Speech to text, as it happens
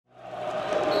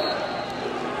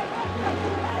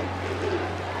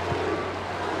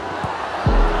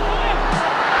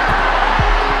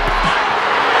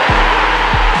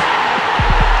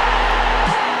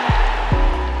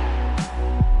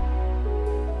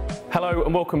Hello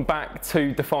and welcome back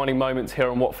to Defining Moments here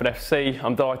on Watford FC.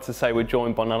 I'm delighted to say we're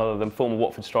joined by none other than former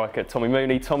Watford striker Tommy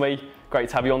Mooney. Tommy, great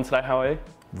to have you on today. How are you?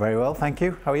 Very well, thank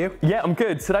you. How are you? Yeah, I'm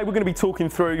good. Today we're going to be talking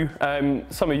through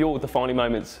some of your defining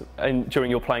moments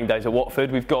during your playing days at Watford.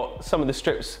 We've got some of the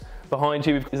strips behind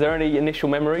you. Is there any initial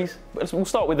memories? We'll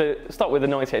start with the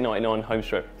 98-99 home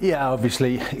strip. Yeah,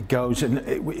 obviously it goes,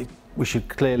 and we should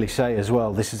clearly say as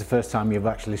well, this is the first time you've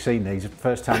actually seen these. The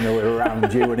first time they were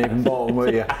around you and even born, were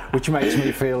you? Which makes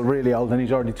me feel really old, and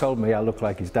he's already told me I look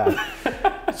like his dad.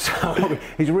 So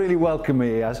he's really welcomed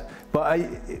me, he has. But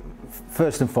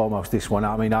first and foremost, this one,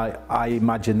 I mean, I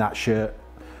imagine that shirt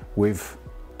with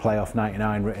Playoff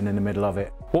 99 written in the middle of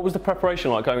it. What was the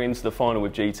preparation like going into the final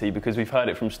with GT? Because we've heard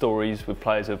it from stories with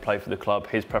players who have played for the club,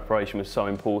 his preparation was so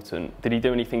important. Did he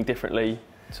do anything differently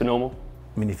to normal?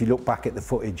 I mean, if you look back at the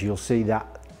footage, you'll see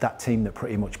that team that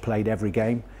pretty much played every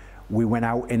game. We went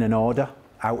out in an order,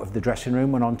 out of the dressing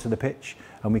room, went onto the pitch,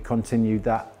 and we continued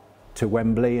that to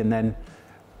Wembley, and then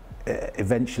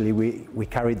eventually we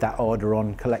carried that order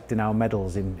on, collecting our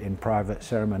medals in private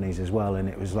ceremonies as well, and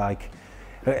it was like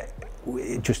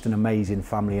just an amazing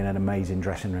family and an amazing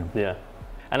dressing room. Yeah.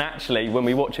 And actually, when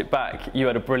we watch it back, you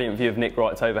had a brilliant view of Nick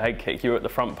Wright's overhead kick. You were at the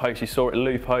front post, you saw it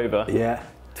loop over. Yeah.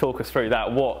 Talk us through that.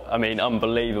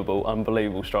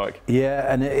 Unbelievable strike.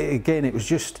 Yeah, and again, it was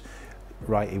just,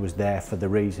 right, he was there for the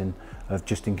reason of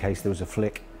just in case there was a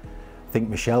flick. I think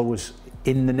Michelle was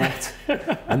in the net,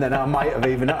 and then I might have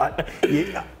even, I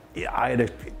had an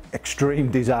extreme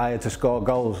desire to score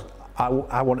goals.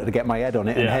 I wanted to get my head on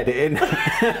it and head it in,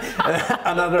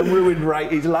 and I'd have ruined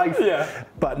Wrighty's life. Yeah.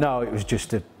 But no, it was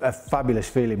just a fabulous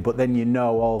feeling. But then you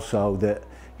know also that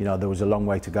there was a long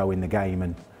way to go in the game,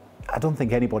 and I don't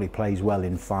think anybody plays well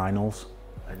in finals.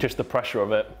 Just the pressure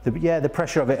of it. The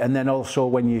pressure of it, and then also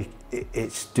when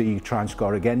do you try and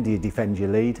score again? Do you defend your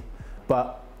lead?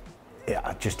 But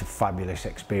yeah, just a fabulous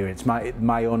experience.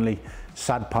 My only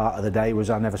sad part of the day was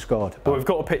I never scored. Well, we've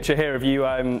got a picture here of you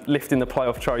lifting the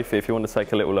playoff trophy, if you want to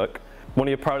take a little look. One of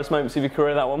your proudest moments of your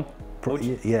career, that one?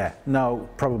 Yeah, no,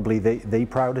 probably the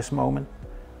proudest moment.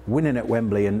 Winning at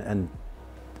Wembley and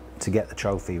to get the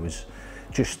trophy was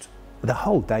just, the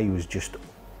whole day was just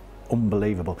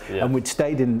unbelievable. Yeah. And we'd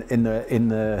stayed in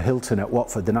the Hilton at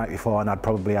Watford the night before, and I'd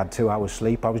probably had 2 hours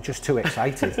sleep. I was just too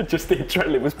excited. Just the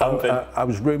adrenaline was pumping. I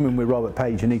was rooming with Robert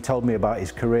Page, and he told me about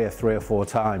his career 3 or 4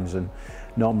 times, and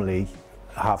normally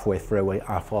halfway through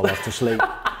I fall off to sleep.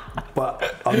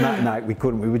 But on that night we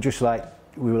couldn't. We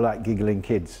were like giggling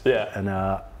kids. Yeah. And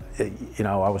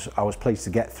I was pleased to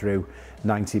get through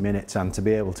 90 minutes and to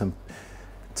be able to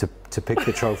pick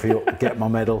the trophy up, get my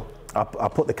medal. I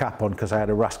put the cap on because I had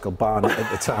a Rascal Barnet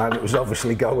at the time. It was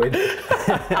obviously going.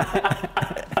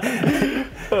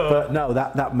 But no,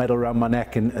 that medal around my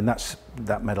neck, and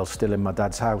that medal's still in my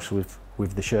dad's house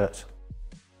with the shirts.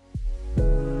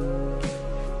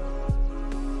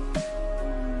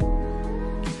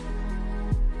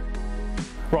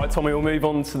 Right, Tommy, we'll move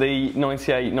on to the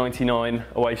 98-99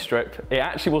 away strip. It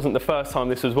actually wasn't the first time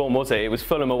this was won, was it? It was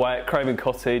Fulham away at Craven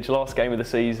Cottage, last game of the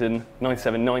season,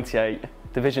 97-98.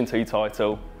 Division 2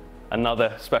 title,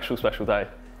 another special day.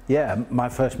 Yeah, my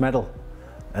first medal,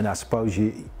 and I suppose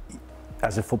you,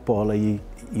 as a footballer, you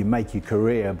make your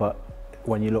career, but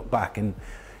when you look back, and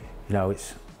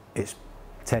it's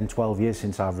 10, 12 years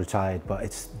since I've retired, but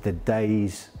it's the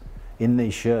days in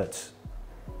these shirts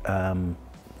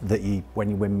that when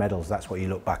you win medals, that's what you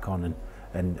look back on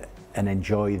and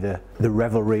enjoy the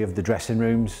revelry of the dressing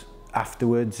rooms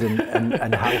afterwards, and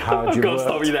how hard you worked. I've got to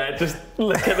stop you there. Just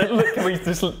look at me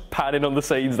just padding on the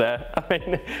scenes there. I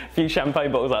mean, a few champagne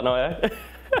bottles that night, eh?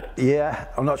 Yeah,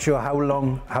 I'm not sure how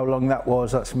long that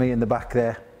was. That's me in the back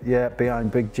there. Yeah,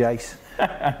 behind Big Jace.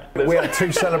 We had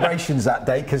 2 celebrations that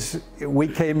day because we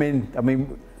came in. I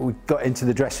mean, we got into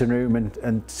the dressing room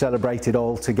and celebrated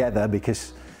all together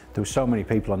because there were so many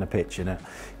people on the pitch, and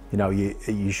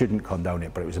you shouldn't condone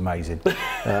it, but it was amazing.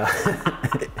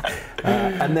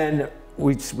 And then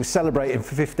we were celebrating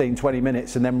for 15-20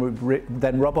 minutes, and then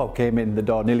Robbo came in the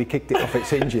door, nearly kicked it off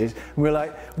its hinges, and we were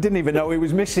like, we didn't even know he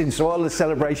was missing, so all the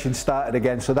celebrations started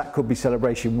again. So that could be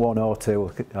celebration 1 or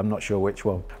 2, I'm not sure which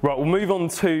one. Right, we'll move on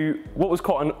to what was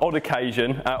quite an odd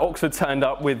occasion. Oxford turned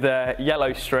up with their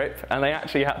yellow strip, and they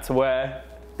actually had to wear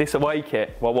this away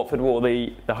kit while Watford wore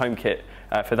the home kit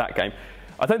for that game.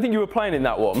 I don't think you were playing in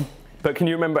that one, but can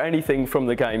you remember anything from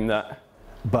the game that?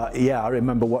 But yeah, I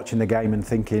remember watching the game and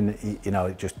thinking,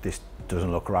 this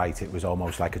doesn't look right. It was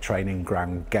almost like a training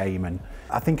ground game, and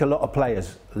I think a lot of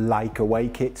players like away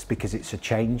kits because it's a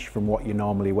change from what you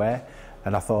normally wear.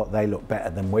 and I thought they looked better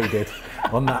than we did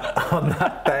on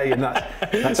that day, and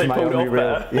that's my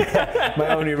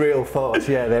only real thoughts.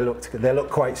 Yeah, they looked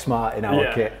quite smart in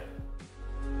our kit.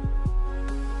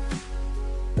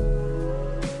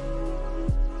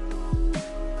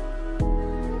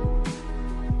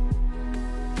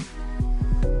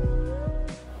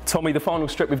 Tommy, the final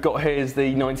strip we've got here is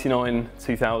the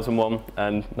 99-2001,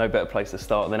 and no better place to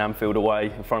start than Anfield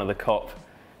away in front of the Kop.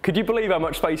 Could you believe how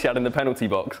much space you had in the penalty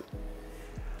box?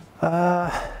 All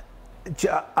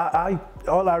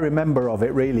I remember of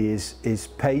it really is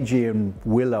Pagey and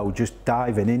Willow just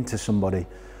diving into somebody,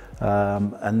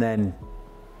 and then,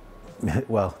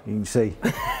 well, you can see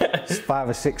 5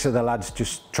 or 6 of the lads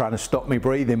just trying to stop me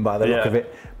breathing by the look of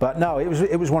it. But no, it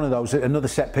was one of those. Another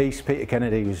set piece. Peter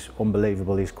Kennedy was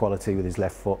unbelievable. His quality with his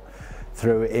left foot,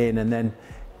 threw it in, and then,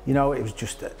 you know, it was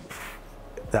just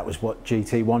that was what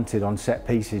GT wanted on set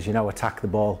pieces. You know, attack the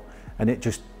ball, and it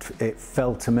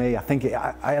fell to me. I think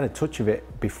I had a touch of it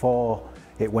before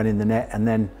it went in the net, and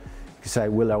then you say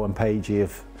Willow and Pagey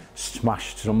have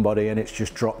smashed somebody, and it's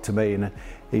just dropped to me, and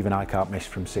even I can't miss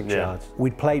from 6 yards.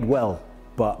 We'd played well,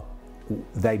 but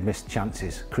they'd missed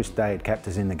chances. Chris Day had kept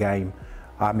us in the game.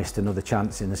 I missed another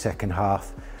chance in the second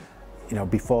half. You know,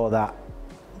 before that,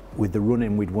 with the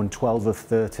running, we'd won 12 of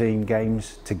 13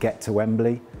 games to get to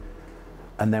Wembley,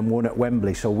 and then won at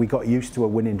Wembley. So we got used to a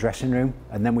winning dressing room,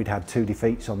 and then we'd had 2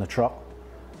 defeats on the trot.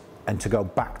 And to go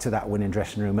back to that winning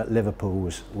dressing room at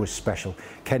Liverpool was special.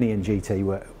 Kenny and GT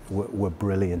were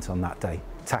brilliant on that day.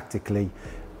 Tactically,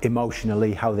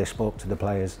 emotionally, how they spoke to the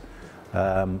players,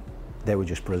 they were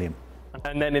just brilliant.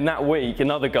 And then in that week,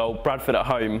 another goal, Bradford at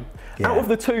home. Out of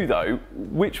the 2 though,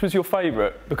 which was your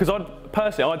favourite? Because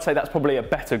I'd say that's probably a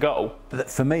better goal.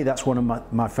 For me, that's one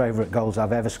of my favourite goals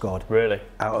I've ever scored. Really?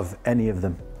 Out of any of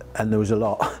them, and there was a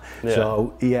lot. Yeah.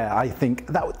 So yeah, I think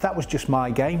that was just my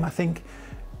game. I think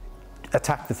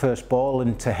attack the first ball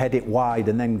and to head it wide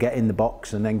and then get in the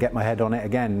box and then get my head on it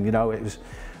again. You know, it was.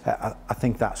 I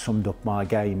think that summed up my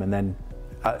game, and then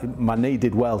my knee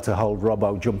did well to hold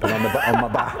Robbo jumping on my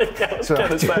back. So I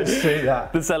just see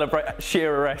that. The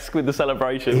Shearer-esque with the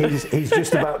celebration. He's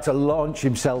just about to launch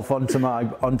himself onto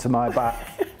my back.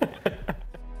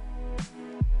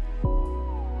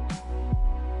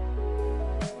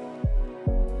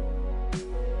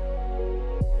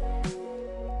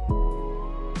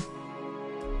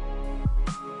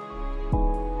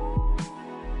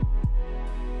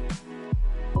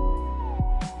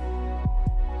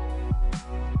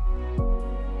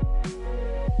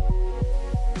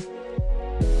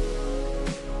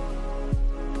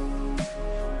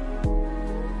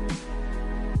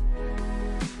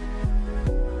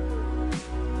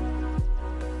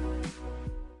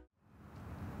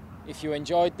 If you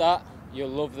enjoyed that, you'll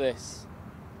love this.